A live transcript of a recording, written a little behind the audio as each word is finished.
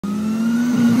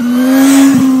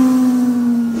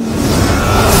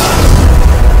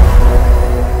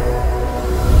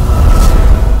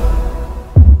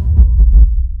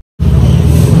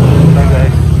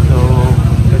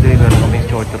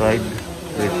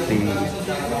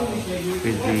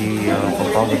with the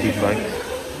pampanga big bike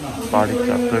apalit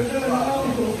chapter.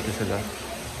 Ito sila.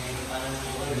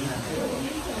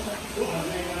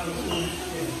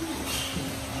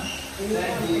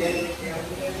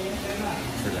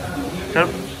 Sir,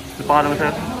 ito pa ka naman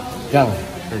sir? Jang.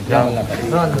 Jang.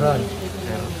 Ron.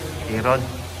 Ron.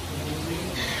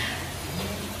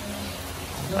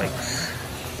 Bikes.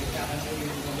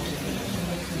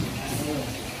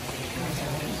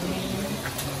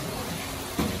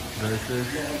 Versus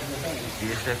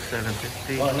DSX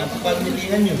 750. Oh, nasa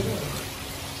pamilihan yun.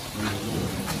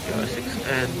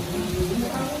 R6N.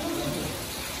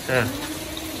 Sir.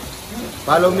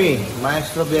 Follow me,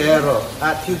 Maestro Viajero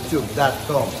at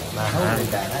youtube.com.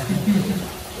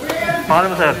 Paano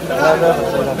mo sir?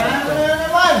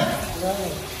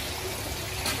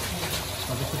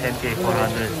 10K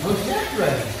 400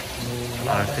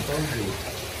 R6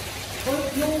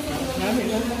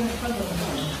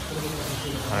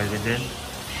 Harley din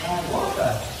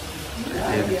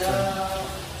Davidson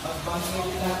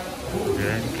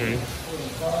 10K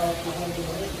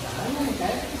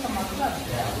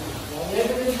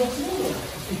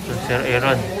Sir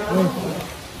Aaron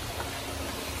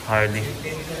Harley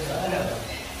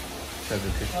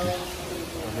 750.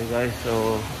 Okay guys,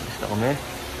 so basta kami.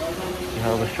 We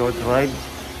have a short ride,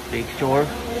 Lakeshore,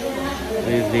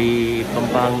 with the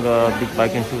Pampanga Big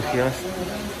Bike Enthusiast,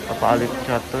 apalit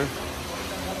chapter.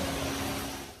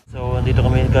 So, andito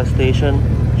kami sa gas station,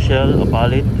 Shell,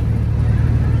 apalit.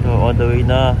 So, on the way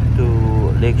na to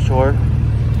Lakeshore.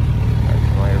 That's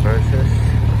my versus.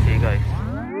 See you guys.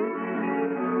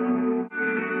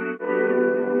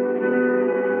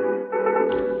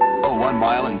 1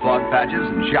 mile in fog patches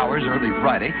and showers early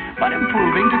Friday, but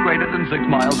improving to greater than 6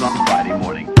 miles on Friday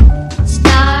morning.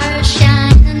 Stars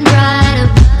shining bright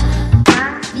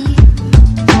above me.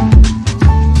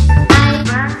 Night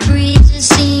breezes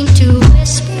seem to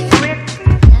whisper that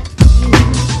you.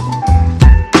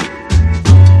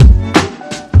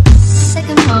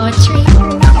 Sycamore tree,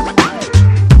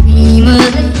 dream a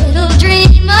little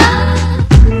dreamer.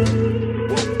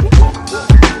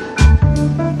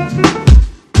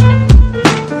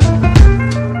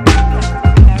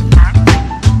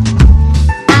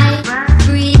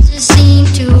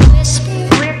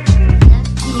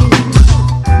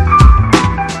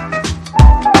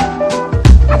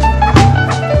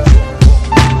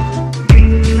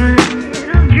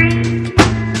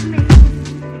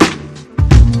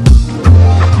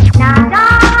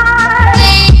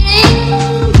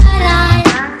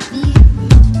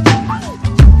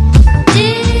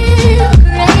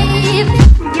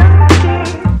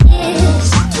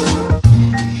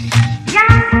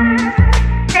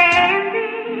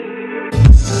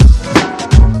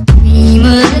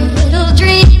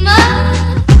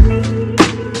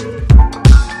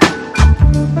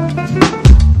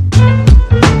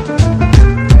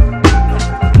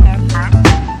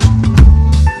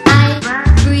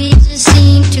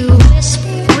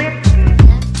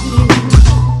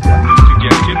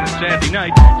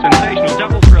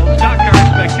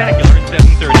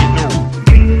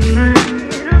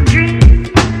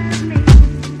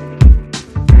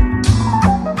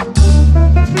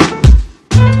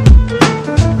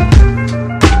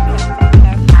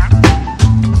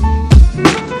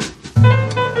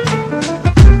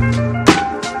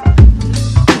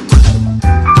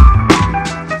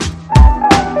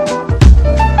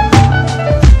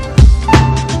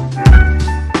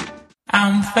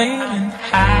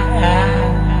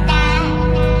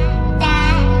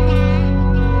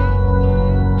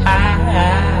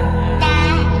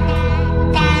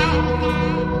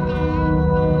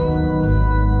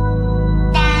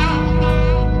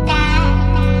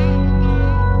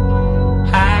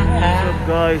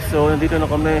 Guys, so nandito na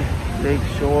kami,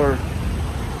 Lakeshore.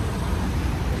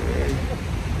 Okay.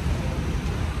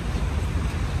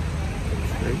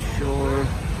 Lakeshore,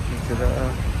 dito na.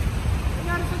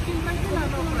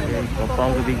 Okay,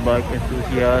 Pampanga Big Bike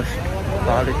Enthusiast,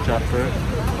 apalit chapter.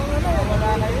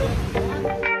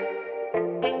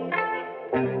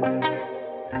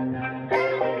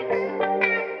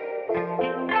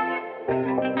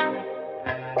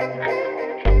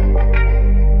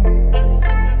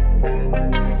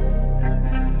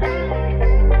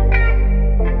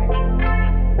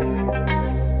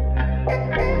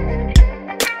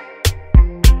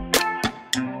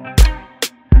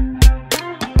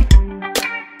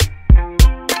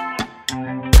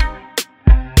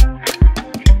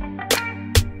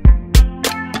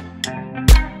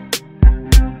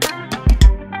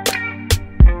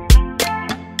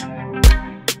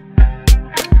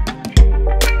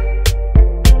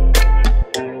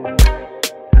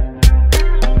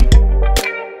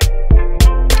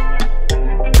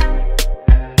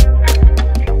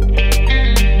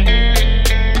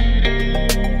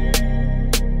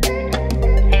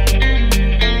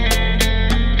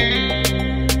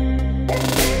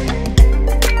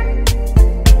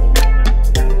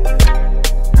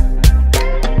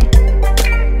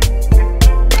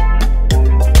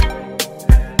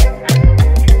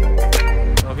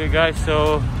 guys,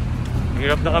 so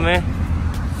hirap na kami.